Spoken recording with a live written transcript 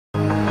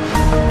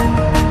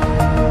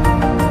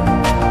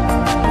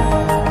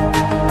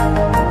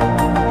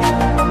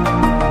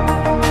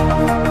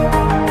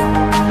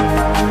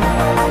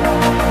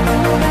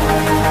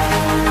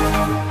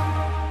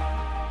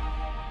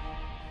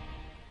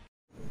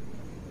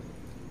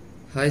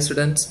Hi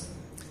students,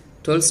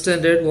 12th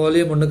standard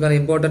volume 1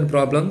 important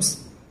problems.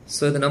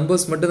 So the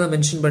numbers மட்டும் தான்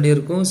mention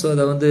பண்ணியிருக்கோம். So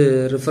அதை வந்து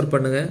ரெஃபர்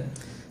பண்ணுங்க.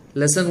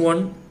 Lesson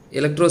 1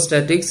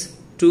 electrostatics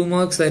 2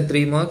 marks and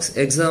 3 marks.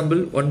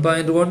 Example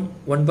 1.1,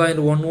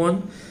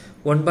 1.11,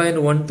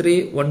 1.13,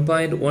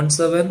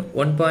 1.17,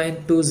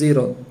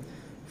 1.20.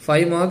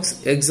 5 marks.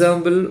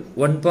 Example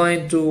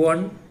 1.21,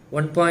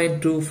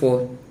 1.24.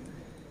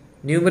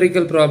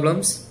 Numerical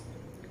problems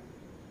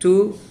 2,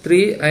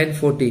 3 and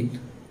 14.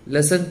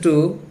 Lesson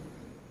 2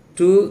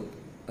 2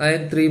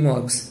 and 3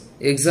 marks.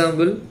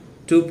 Example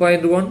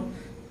 2.1,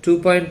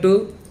 2.2,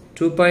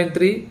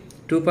 2.3,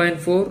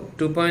 2.4,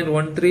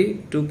 2.13,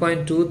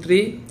 2.23,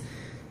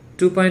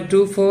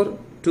 2.24,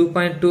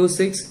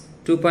 2.26,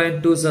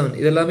 2.27.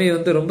 இதெல்லாமே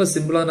வந்து ரொம்ப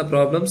சிம்பிளான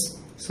ப்ராப்ளம்ஸ்.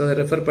 ஸோ அதை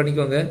ரெஃபர்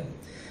பண்ணிக்கோங்க.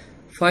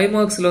 5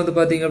 மார்க்ஸில் வந்து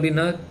பார்த்தீங்க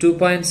அப்படின்னா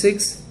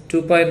 2.6,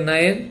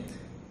 2.9,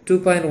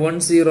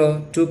 2.10,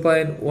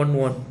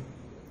 2.11.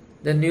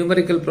 The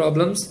numerical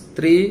problems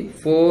 3,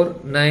 4,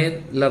 9,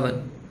 11.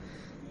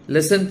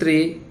 Lesson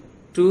 3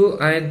 2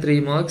 and 3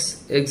 marks.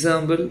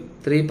 Example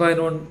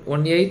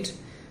 3.18,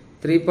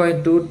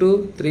 3.22,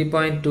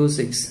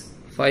 3.26.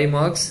 5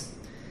 marks.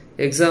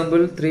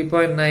 Example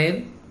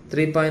 3.9,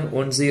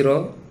 3.10.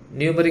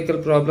 Numerical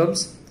problems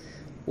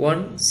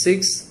 1,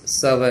 6,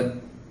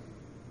 7.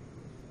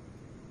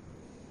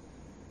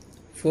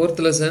 Fourth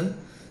lesson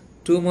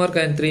 2 mark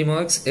and 3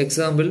 marks.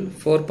 Example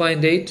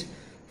 4.8,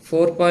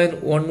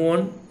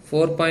 4.11,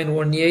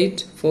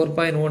 4.18,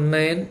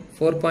 4.19,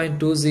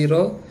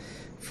 4.20,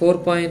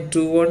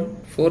 4.21,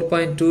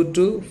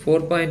 4.22,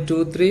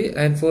 4.23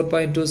 and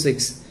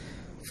 4.26.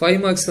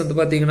 5 marks வந்து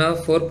பார்த்தீங்கன்னா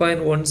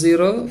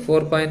 4.10,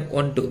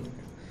 4.12.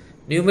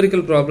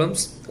 Numerical problems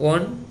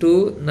 1, 2,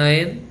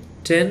 9,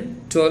 10,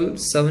 12,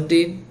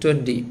 17,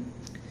 20.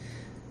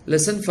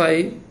 Lesson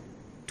 5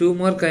 2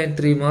 mark and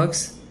 3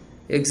 marks.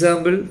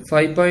 Example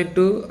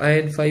 5.2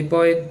 and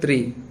 5.3.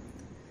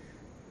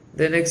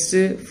 The next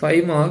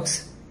 5 marks.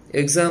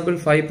 Example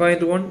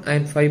 5.1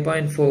 and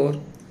 5.4.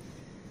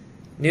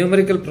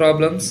 Numerical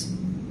problems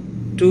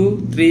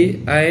 2,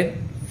 3 and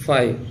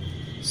 5.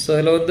 So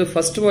இதில் வந்து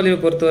first volume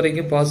பொறுத்த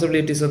வரைக்கும்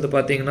possibilities வந்து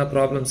பார்த்தீங்கன்னா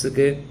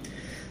problemsக்கு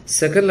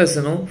second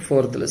lesson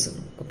fourth lesson.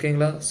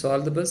 ஓகேங்களா? So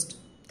all the best.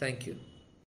 Thank you.